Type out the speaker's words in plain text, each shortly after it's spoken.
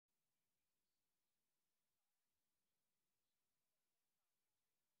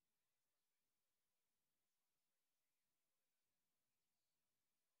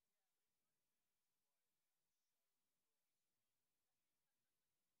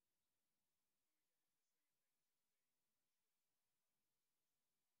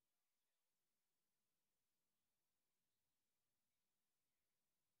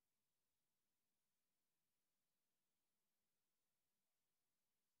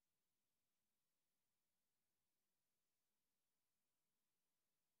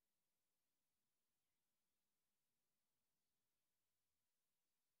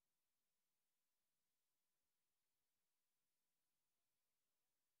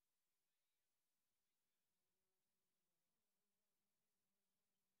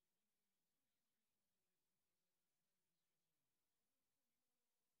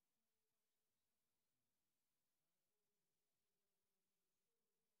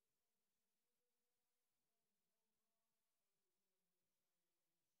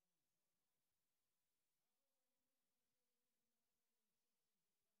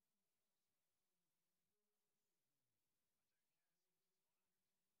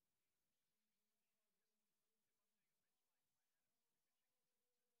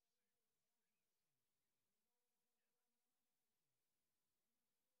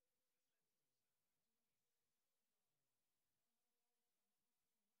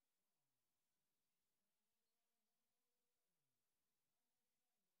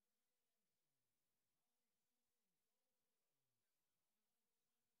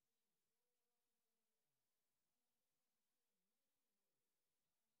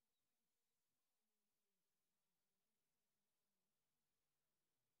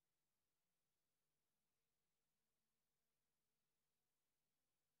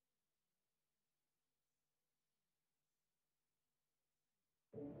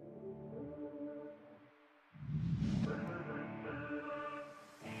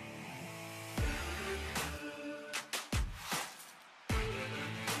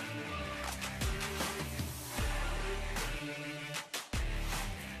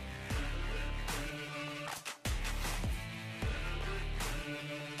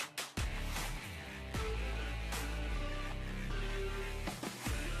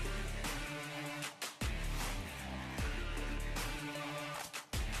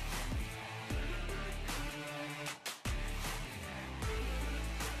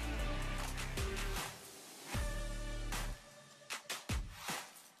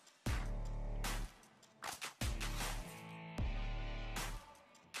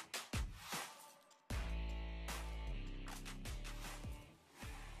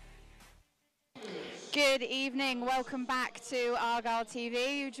Good evening, welcome back to Argyle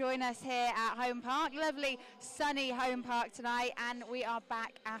TV. You join us here at Home Park, lovely sunny Home Park tonight, and we are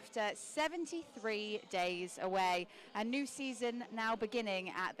back after 73 days away. A new season now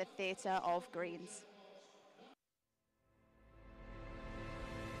beginning at the Theatre of Greens.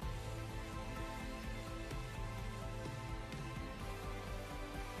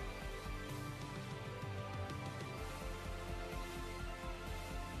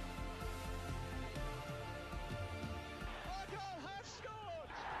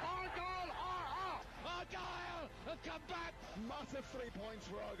 Come back! Massive 3 points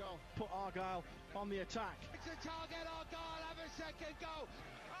for Argyle. Put Argyle on the attack. It's a target, Argyle have a second goal.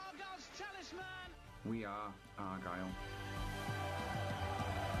 Argyle's talisman! We are Argyle.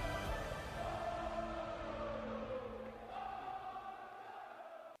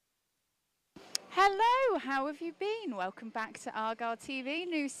 Hello, how have you been? Welcome back to Argyle TV,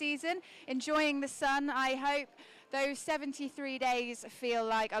 new season. Enjoying the sun, I hope. Those 73 days feel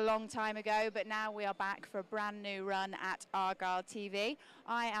like a long time ago, but now we are back for a brand new run at Argyle TV.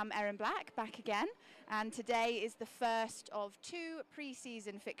 I am Erin Black, back again, and today is the first of 2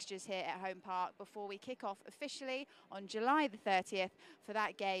 pre-season fixtures here at Home Park before we kick off officially on July the 30th for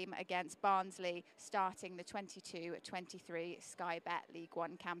that game against Barnsley, starting the 22-23 Sky Bet League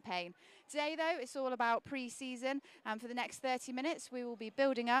One campaign. Today, though, it's all about pre-season, and for the next 30 minutes, we will be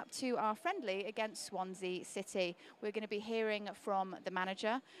building up to our friendly against Swansea City. We're going to be hearing from the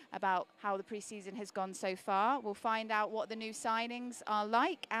manager about how the pre-season has gone so far. We'll find out what the new signings are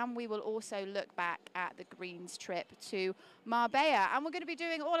like, and we will also look back at the Greens trip to Marbella. And we're going to be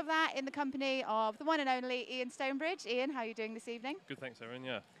doing all of that in the company of the one and only Ian Stonebridge. Ian, how are you doing this evening? Good, thanks, Erin.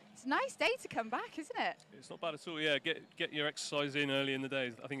 Yeah. It's a nice day to come back, isn't it? It's not bad at all. Yeah, get your exercise in early in the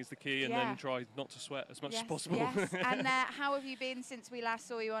day. I think it's the key, and then try not to sweat as much as possible. Yes. And how have you been since we last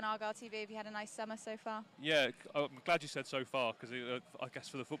saw you on Argyle TV? Have you had a nice summer so far? Yeah, I'm glad you said so far, because I guess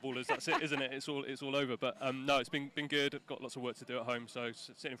for the footballers that's it, isn't it? It's all over. But no, it's been good. I've got lots of work to do at home, so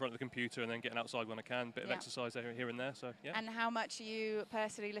sitting in front of the computer and then getting outside when I can. Bit of exercise here and there. So yeah. And how much are you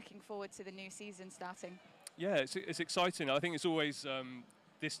personally looking forward to the new season starting? Yeah, it's exciting. I think it's always.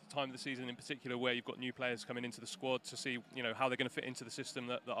 This time of the season in particular, where you've got new players coming into the squad to see, how they're going to fit into the system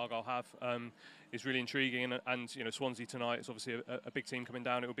that Argyle have, is really intriguing. And Swansea tonight is obviously a big team coming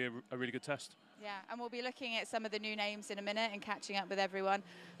down. It will be a really good test. Yeah, and we'll be looking at some of the new names in a minute and catching up with everyone.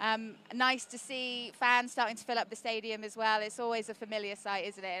 Nice to see fans starting to fill up the stadium as well. It's always a familiar sight,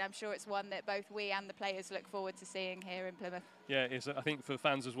 isn't it? And I'm sure it's one that both we and the players look forward to seeing here in Plymouth. Yeah, it is. I think for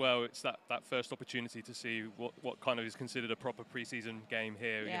fans as well, it's that first opportunity to see what kind of is considered a proper pre-season game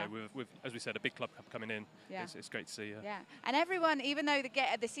here. Yeah. With as we said, a big club coming in. Yeah. It's great to see. Yeah, and everyone, even though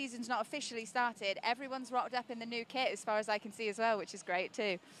the season's not officially started, everyone's rocked up in the new kit as far as I can see as well, which is great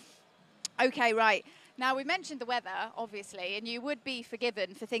too. Okay, right. Now, we mentioned the weather, obviously, and you would be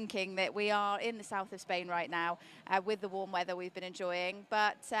forgiven for thinking that we are in the south of Spain right now with the warm weather we've been enjoying,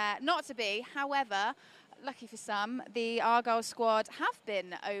 but not to be. However, lucky for some, the Argyle squad have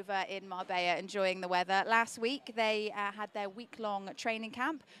been over in Marbella enjoying the weather. Last week, they had their week-long training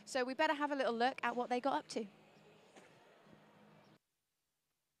camp, so we better have a little look at what they got up to.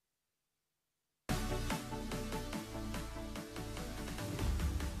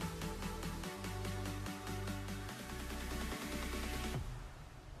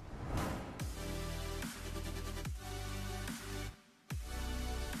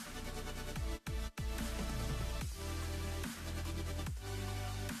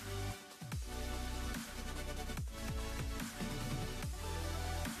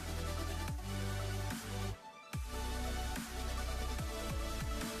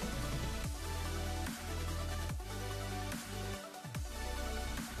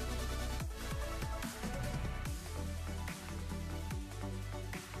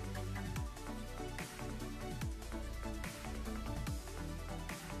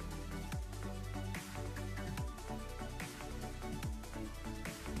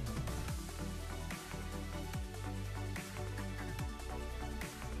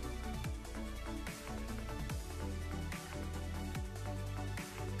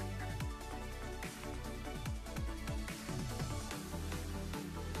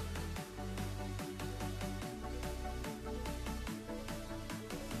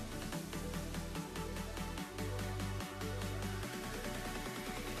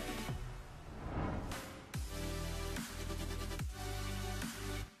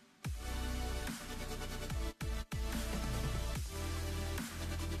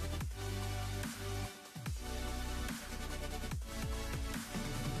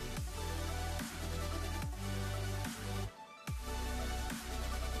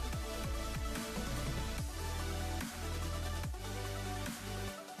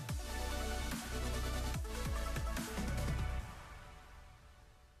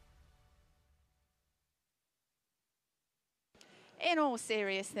 In all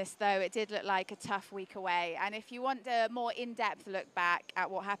seriousness, though, it did look like a tough week away. And if you want a more in-depth look back at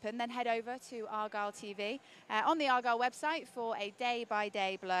what happened, then head over to Argyle TV on the Argyle website for a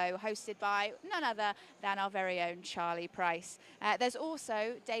day-by-day blow hosted by none other than our very own Charlie Price. There's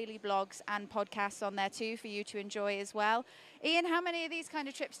also daily blogs and podcasts on there too for you to enjoy as well. Ian, how many of these kind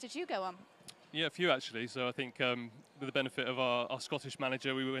of trips did you go on? Yeah, a few actually. So I think with the benefit of our Scottish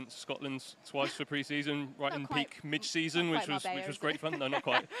manager, we went to Scotland twice for pre-season, right in peak mid-season, which was great fun. No, not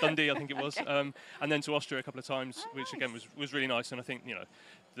quite. Dundee, I think it was. Okay. And then to Austria a couple of times, which again was really nice. And I think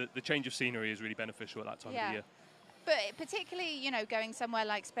the change of scenery is really beneficial at that time of the year. But particularly, going somewhere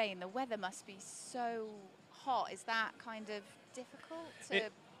like Spain, the weather must be so hot. Is that kind of difficult to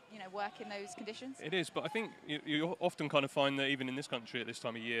work in those conditions? It is, but I think you often kind of find that even in this country at this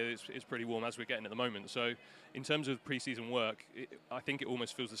time of year, it's pretty warm as we're getting at the moment. So in terms of pre-season work, I think it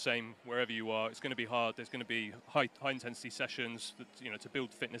almost feels the same wherever you are. It's going to be hard. There's going to be high intensity sessions that, to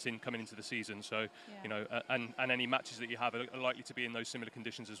build fitness in coming into the season. So and any matches that you have are likely to be in those similar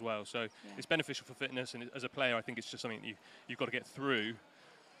conditions as well. So it's beneficial for fitness, and as a player, I think it's just something that you've got to get through,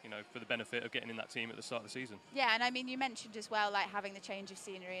 for the benefit of getting in that team at the start of the season. Yeah, and I mean, you mentioned as well, like having the change of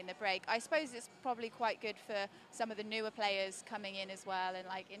scenery in the break. I suppose it's probably quite good for some of the newer players coming in as well and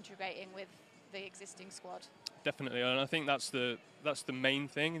like integrating with the existing squad. Definitely, and I think that's the main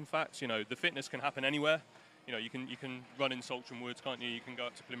thing. In fact, the fitness can happen anywhere. You can run in Saltram Woods, can't you? You can go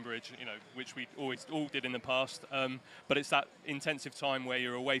up to Plymouth, which we always all did in the past. But it's that intensive time where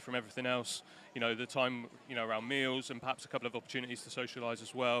you're away from everything else. The time around meals and perhaps a couple of opportunities to socialise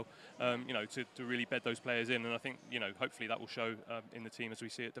as well. To really bed those players in, and I think hopefully that will show in the team as we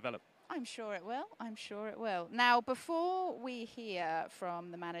see it develop. I'm sure it will. I'm sure it will. Now, before we hear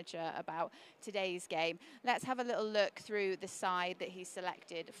from the manager about today's game, let's have a little look through the side that he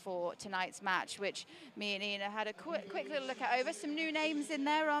selected for tonight's match, which me and Ian have had a quick little look at over. Some new names in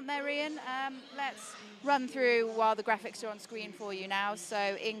there, aren't there, Ian? Let's run through while the graphics are on screen for you now.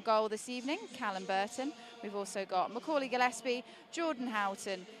 So in goal this evening, Callum Burton. We've also got Macaulay Gillespie, Jordan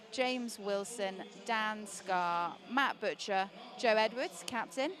Houghton, James Wilson, Dan Scarr, Matt Butcher, Joe Edwards,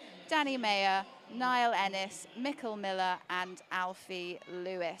 captain, Danny Mayer, Niall Ennis, Michael Miller and Alfie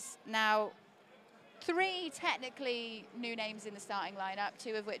Lewis. Now, 3 technically new names in the starting lineup,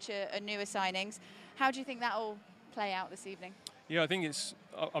 2 of which are newer signings. How do you think that will play out this evening? Yeah, I think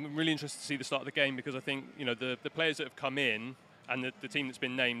I'm really interested to see the start of the game, because I think the players that have come in and the team that's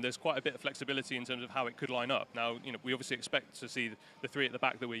been named, there's quite a bit of flexibility in terms of how it could line up. Now, we obviously expect to see the 3 at the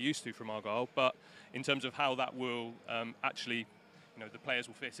back that we're used to from Argyle, but in terms of how that will actually, the players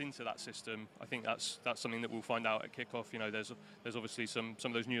will fit into that system, I think that's something that we'll find out at kickoff. There's obviously some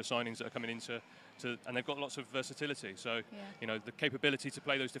of those newer signings that are coming into, and they've got lots of versatility. So, the capability to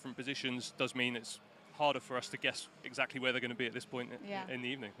play those different positions does mean it's harder for us to guess exactly where they're going to be at this point in the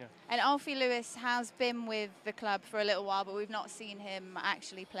evening. Yeah. And Alfie Lewis has been with the club for a little while, but we've not seen him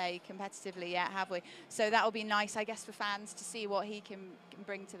actually play competitively yet, have we? So that will be nice, I guess, for fans to see what he can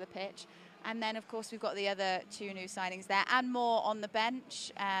bring to the pitch. And then, of course, we've got the other 2 new signings there and more on the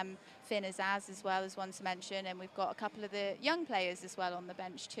bench. Finn Azaz as well as one to mention, and we've got a couple of the young players as well on the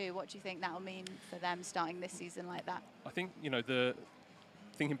bench too. What do you think that will mean for them starting this season like that? I think,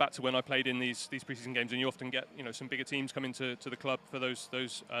 thinking back to when I played in these pre-season games, and you often get some bigger teams coming to the club for those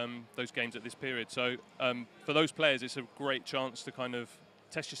games at this period. So for those players, it's a great chance to kind of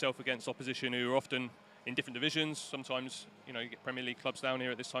test yourself against opposition who are often in different divisions. Sometimes you get Premier League clubs down here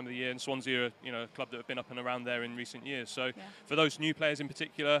at this time of the year, and Swansea are a club that have been up and around there in recent years. So for those new players in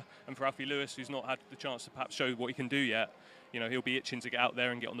particular, and for Alfie Lewis, who's not had the chance to perhaps show what he can do yet, he'll be itching to get out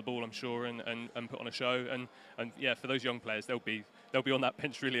there and get on the ball, I'm sure, and put on a show. And yeah, for those young players, they'll be on that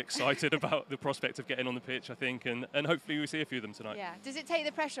bench really excited about the prospect of getting on the pitch, I think, and hopefully we see a few of them tonight. Yeah. Does it take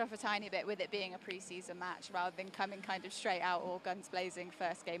the pressure off a tiny bit with it being a pre-season match rather than coming kind of straight out or guns blazing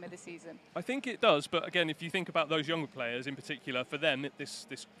first game of the season? I think it does, but again, if you think about those younger players in particular, for them, this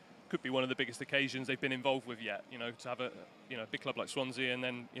could be one of the biggest occasions they've been involved with yet. To have a big club like Swansea, and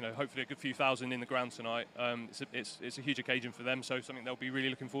then hopefully a good few thousand in the ground tonight. It's a huge occasion for them, so something they'll be really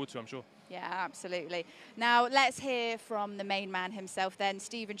looking forward to, I'm sure. Yeah, absolutely. Now let's hear from the main man himself then,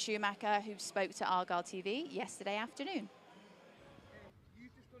 Stephen Schumacher, who spoke to Argyle TV yesterday afternoon.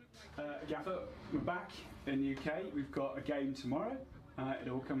 Gaffer, we're back in the UK. We've got a game tomorrow. It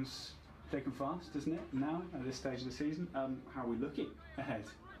all comes thick and fast, doesn't it, now at this stage of the season? How are we looking ahead?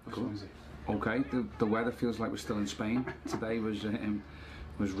 Cool. Okay, the weather feels like we're still in Spain. Today was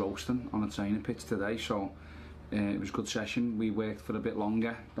roasting on a training pitch today, so it was a good session. We worked for a bit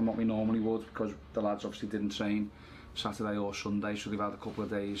longer than what we normally would because the lads obviously didn't train Saturday or Sunday, so they've had a couple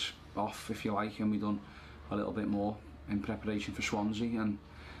of days off, if you like, and we've done a little bit more. in preparation for Swansea,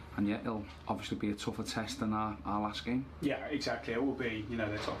 and yeah, it'll obviously be a tougher test than our last game. Yeah, exactly. It will be, you know,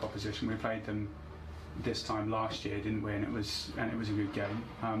 the top opposition. We played them this time last year, didn't we? And it was a good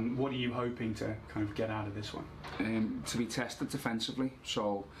game. What are you hoping to kind of get out of this one? To be tested defensively.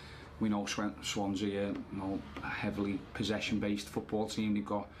 So we know Swansea are, a heavily possession-based football team. They've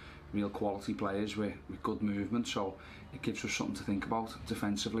got real quality players with good movement. So it gives us something to think about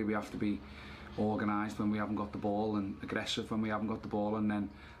defensively. We have to be organised when we haven't got the ball and aggressive when we haven't got the ball, and then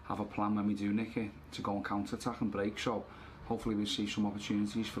have a plan when we do nick it to go and counter-attack and break. So hopefully we'll see some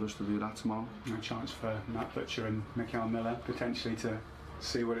opportunities for us to do that tomorrow. A chance for Matt Butcher and Mikel Miller potentially to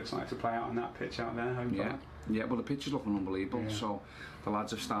see what it's like to play out on that pitch out there. Yeah, well, the pitch is looking unbelievable. Yeah. So the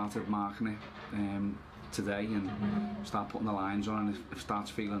lads have started marking it today and start putting the lines on, and if it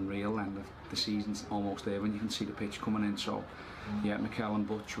starts feeling real, then the season's almost there when you can see the pitch coming in. So yeah, Mikel and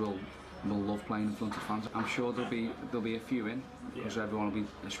Butch will love playing in front of fans. I'm sure there'll be a few in, because everyone will be,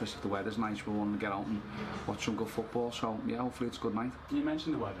 especially if the weather's nice, we'll want to get out and watch some good football. So yeah, hopefully it's a good night. You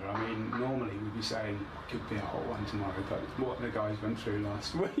mentioned the weather. I mean, normally we'd be saying it could be a hot one tomorrow, but what the guys went through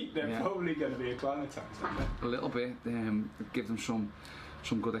last week, they're probably going to be acclimatised, aren't they? A little bit. Give them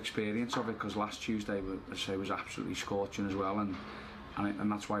some good experience of it, because last Tuesday, I say, was absolutely scorching as well,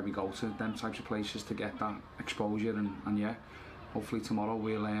 and that's why we go to them types of places, to get that exposure, and yeah, hopefully tomorrow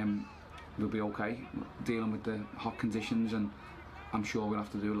we'll be okay dealing with the hot conditions, and I'm sure we'll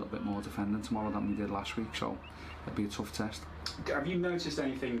have to do a little bit more defending tomorrow than we did last week, so it'll be a tough test. Have you noticed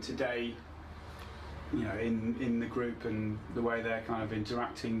anything today, you know, in the group and the way they're kind of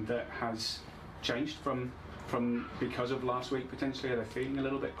interacting, that has changed from because of last week potentially? Are they feeling a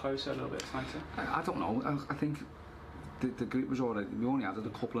little bit closer, a little bit tighter? I don't know. I think the group was already, we only added a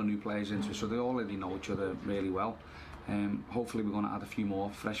couple of new players into it, so they already know each other really well. Hopefully we're going to add a few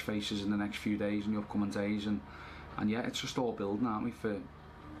more fresh faces in the next few days, in the upcoming days, and yeah, it's just all building, aren't we, for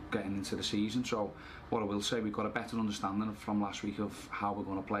getting into the season. So what I will say, we've got a better understanding from last week of how we're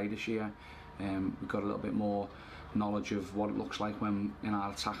going to play this year. We've got a little bit more knowledge of what it looks like when in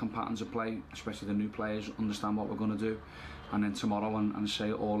our attacking patterns of play, especially the new players understand what we're going to do. And then tomorrow, and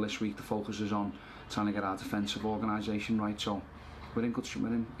say all this week, the focus is on trying to get our defensive organisation right. So we're in good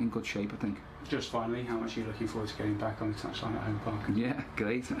shape, I think. Just finally, how much are you looking forward to getting back on the touchline at Home Park? Yeah,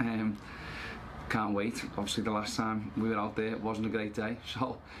 great. Can't wait. Obviously the last time we were out there, it wasn't a great day,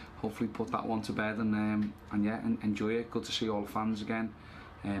 so hopefully put that one to bed, and yeah, enjoy it. Good to see all the fans again,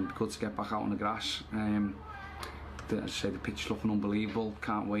 and good to get back out on the grass. As I say, the pitch is looking unbelievable.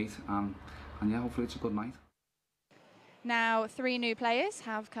 Can't wait, and yeah, hopefully it's a good night. Now, 3 new players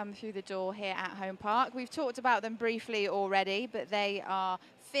have come through the door here at Home Park. We've talked about them briefly already, but they are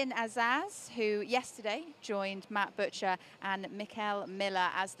Finn Azaz, who yesterday joined Matt Butcher and Mikel Miller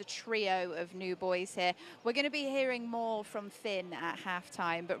as the trio of new boys here. We're going to be hearing more from Finn at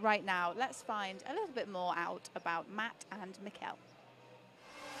half-time, but right now, let's find a little bit more out about Matt and Mikel.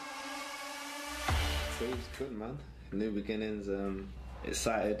 So it's good, man. New beginnings,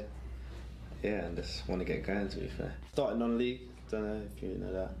 excited. Yeah, and just want to get going, to be fair. Started non-league, don't know if you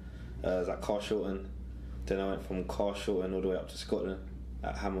know that. I was at Carshalton, then I went from Carshalton all the way up to Scotland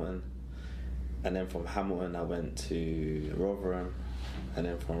at Hamilton, and then from Hamilton I went to Rotherham, and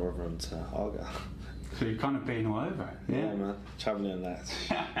then from Rotherham to Argyle. So you've kind of been all over. Yeah, man, travelling that.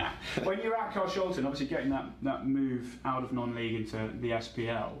 When you were at Carshalton, obviously getting that move out of non-league into the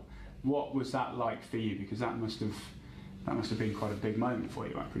SPL, what was that like for you? Because that must have been quite a big moment for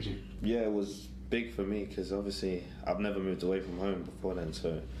you, I presume. Yeah, it was big for me, because obviously I've never moved away from home before then,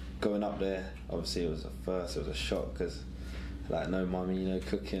 so going up there, obviously it was a shock, because like no mummy, you know,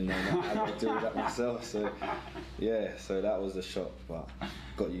 cooking, and I had to do all that myself, so yeah, so that was a shock, but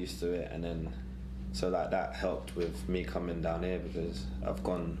got used to it, and then so like that helped with me coming down here, because I've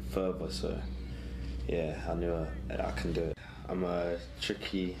gone further, so yeah, I knew I can do it. I'm a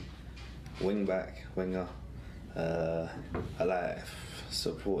tricky winger. I like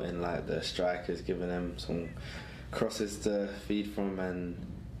supporting like the strikers, giving them some crosses to feed from, and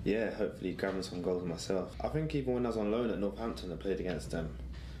yeah, hopefully grabbing some goals myself. I think even when I was on loan at Northampton, I played against them,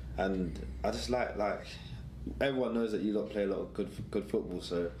 and I just like everyone knows that you lot play a lot of good football.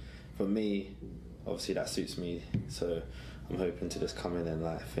 So for me, obviously that suits me. So I'm hoping to just come in and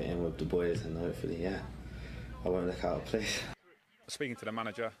like fit in with the boys, and hopefully, yeah, I won't look out of place. Speaking to the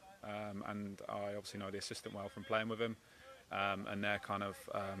manager. And I obviously know the assistant well from playing with him, and their kind of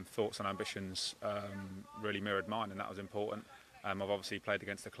thoughts and ambitions really mirrored mine, and that was important. I've obviously played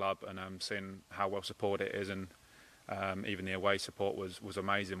against the club, and seen how well supported it is, and even the away support was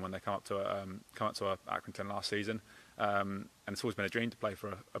amazing when they come up to Accrington last season. And it's always been a dream to play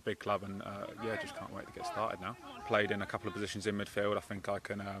for a big club, and yeah, just can't wait to get started now. Played in a couple of positions in midfield. I think I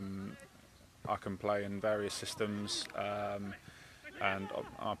can play in various systems, and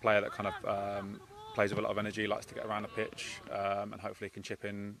I'm a player that kind of plays with a lot of energy, likes to get around the pitch, and hopefully can chip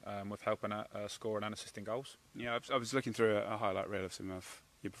in with helping scoring and assisting goals. Yeah, I was looking through a highlight reel of some of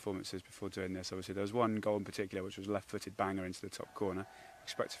your performances before doing this. Obviously, there was one goal in particular which was a left-footed banger into the top corner.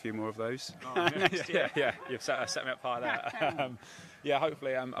 Expect a few more of those. Oh, yeah, you've set me up high there. Yeah,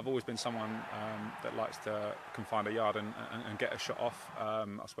 hopefully. I've always been someone that likes to can find a yard and get a shot off.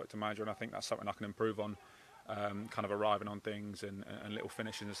 I spoke to the manager, and I think that's something I can improve on. Kind of arriving on things and little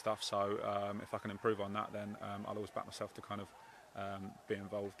finishes and stuff. So if I can improve on that, then I'll always back myself to kind of be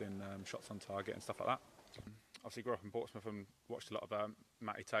involved in shots on target and stuff like that. Obviously grew up in Portsmouth and watched a lot of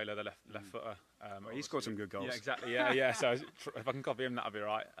Matty Taylor, the left footer. He scored some good goals. Yeah, exactly. Yeah. So if I can copy him, that'll be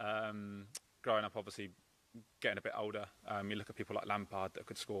right. Growing up, obviously getting a bit older, you look at people like Lampard that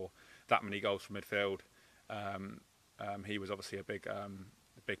could score that many goals from midfield. He was obviously a big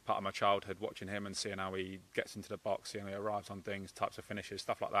part of my childhood, watching him and seeing how he gets into the box, seeing how he arrives on things, types of finishes,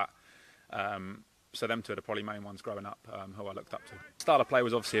 stuff like that. So them two are the probably main ones growing up who I looked up to. Style of play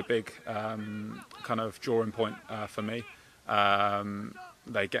was obviously a big kind of drawing point for me.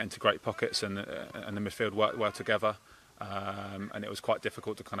 They get into great pockets and the midfield work well together. And it was quite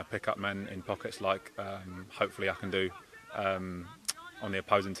difficult to kind of pick up men in pockets like hopefully I can do on the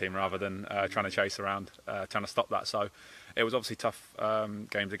opposing team rather than trying to chase around, trying to stop that. So it was obviously tough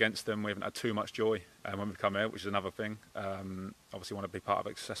games against them. We haven't had too much joy when we come here, which is another thing. Obviously want to be part of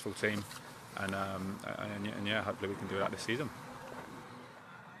a successful team, and yeah, hopefully we can do that this season.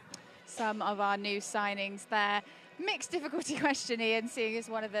 Some of our new signings there. Mixed difficulty question, Ian, seeing as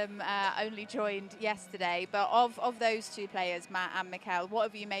one of them only joined yesterday. But of those two players, Matt and Mikel, what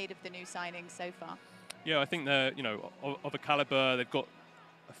have you made of the new signings so far? Yeah, I think they're of a calibre. They've got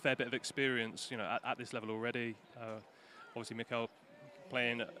a fair bit of experience, at this level already. Obviously, Mikel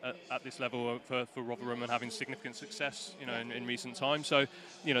playing at this level for Rotherham and having significant success, in recent times. So,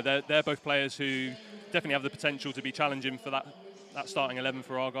 they're both players who definitely have the potential to be challenging for that starting 11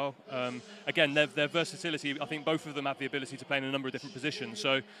 for Argyle. Again, their versatility, I think both of them have the ability to play in a number of different positions.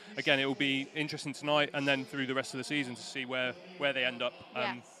 So, again, it will be interesting tonight and then through the rest of the season to see where they end up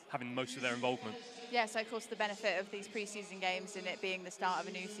having most of their involvement. Yes, of course, the benefit of these pre-season games and it being the start of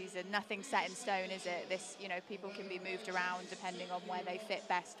a new season, nothing set in stone, is it? This, people can be moved around depending on where they fit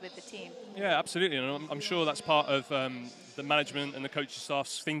best with the team. Yeah, absolutely, and I'm sure that's part of the management and the coaching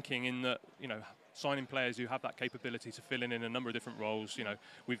staff's thinking in that, signing players who have that capability to fill in a number of different roles.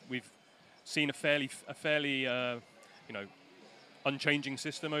 We've seen a fairly unchanging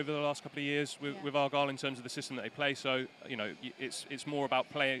system over the last couple of years with Argyle in terms of the system that they play. So, it's more about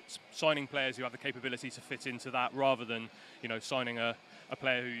signing players who have the capability to fit into that rather than, signing a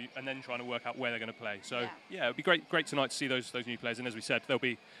player who and then trying to work out where they're going to play. So, yeah, it'd be great tonight to see those new players. And as we said, they'll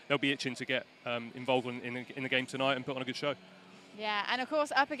be itching to get involved in the game tonight and put on a good show. Yeah, and of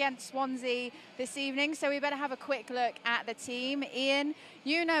course up against Swansea this evening, so we better have a quick look at the team. Ian,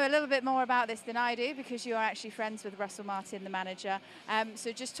 you know a little bit more about this than I do because you are actually friends with Russell Martin, the manager.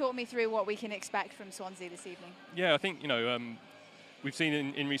 So just talk me through what we can expect from Swansea this evening. Yeah, I think, we've seen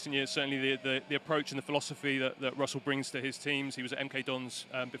in recent years certainly the approach and the philosophy that Russell brings to his teams. He was at MK Dons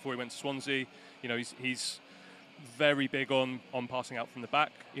before he went to Swansea. He's very big on passing out from the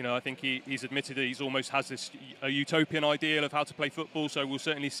back. I think he's admitted that he's almost has a utopian ideal of how to play football, so we'll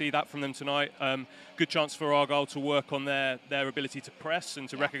certainly see that from them tonight. Good chance for Argyle to work on their ability to press and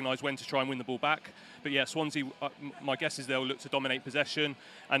to recognise when to try and win the ball back. But yeah, Swansea, my guess is they'll look to dominate possession,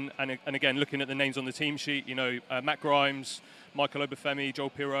 and again, looking at the names on the team sheet, Matt Grimes, Michael Obafemi, Joel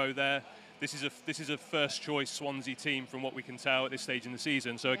Pirot there. This is a first choice Swansea team from what we can tell at this stage in the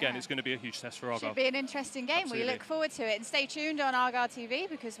season. So again, it's going to be a huge test for Argyle. Should be an interesting game. Absolutely. We look forward to it. And stay tuned on Argyle TV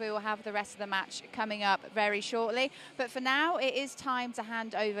because we will have the rest of the match coming up very shortly. But for now, it is time to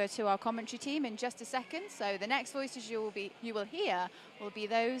hand over to our commentary team in just a second. So the next voices you will hear will be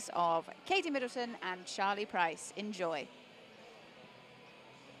those of Katie Middleton and Charlie Price. Enjoy.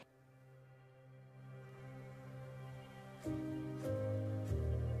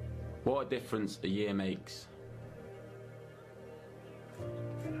 What a difference a year makes.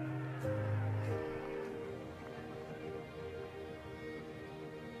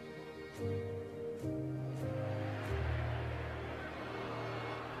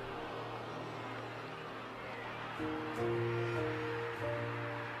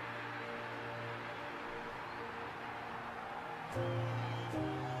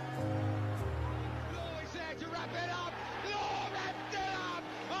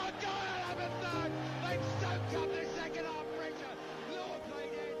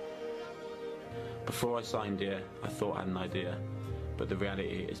 Before I signed here, I thought I had an idea, but the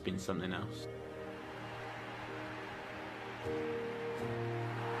reality has been something else.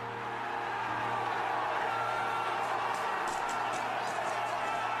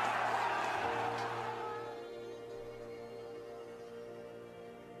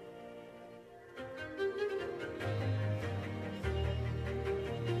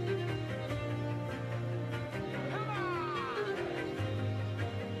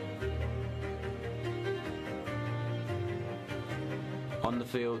 On the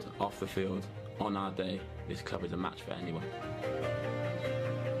field, off the field, on our day, this club is a match for anyone.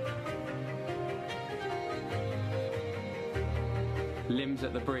 Limbs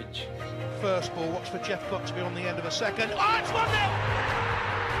at the bridge. First ball, watch for Jeff Buck to be on the end of a second. Oh, it's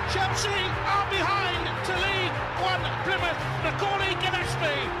 1-0! Chelsea are behind to lead 1 Plymouth. Macaulay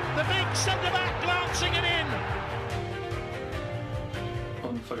Gillespie, the big centre-back, glancing it in.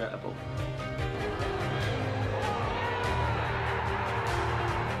 Unforgettable.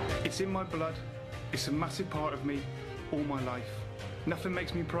 It's in my blood. It's a massive part of me all my life. Nothing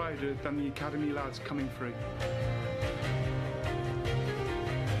makes me prouder than the academy lads coming through.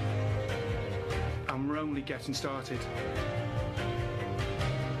 And we're only getting started.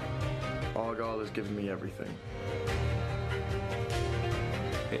 Argyle has given me everything.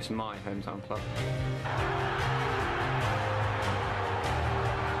 It's my hometown club.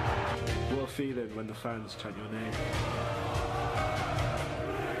 What a feeling when the fans chant your name.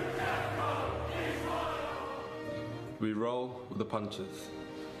 We roll with the punches.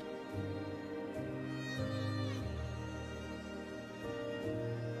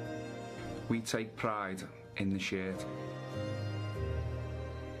 We take pride in the shirt.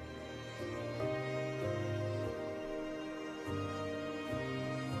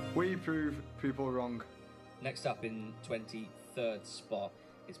 We prove people wrong. Next up in 23rd spot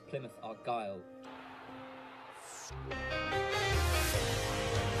is Plymouth Argyle.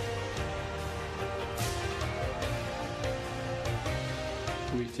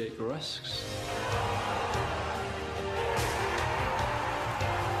 We take risks.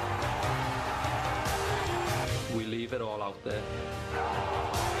 We leave it all out there.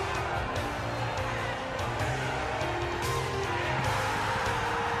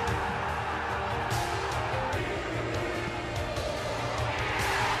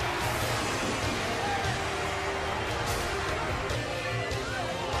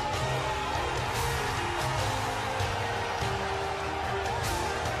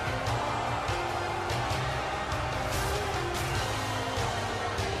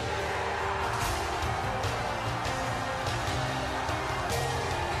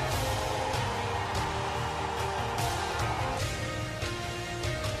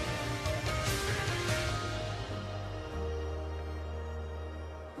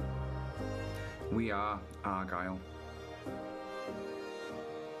 We are Argyle.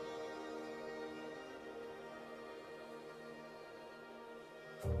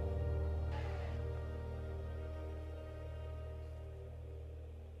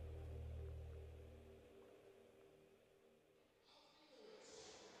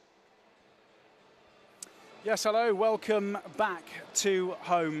 Yes, hello, welcome back to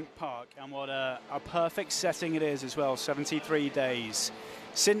Home Park, and what a perfect setting it is as well. 73 days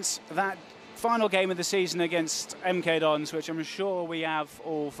since that final game of the season against MK Dons, which I'm sure we have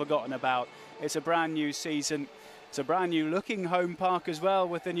all forgotten about. It's a brand new season. It's a brand new looking Home Park as well,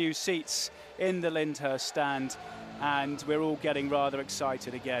 with the new seats in the Lyndhurst stand, and we're all getting rather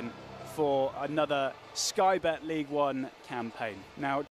excited again for another Sky Bet League One campaign. Now,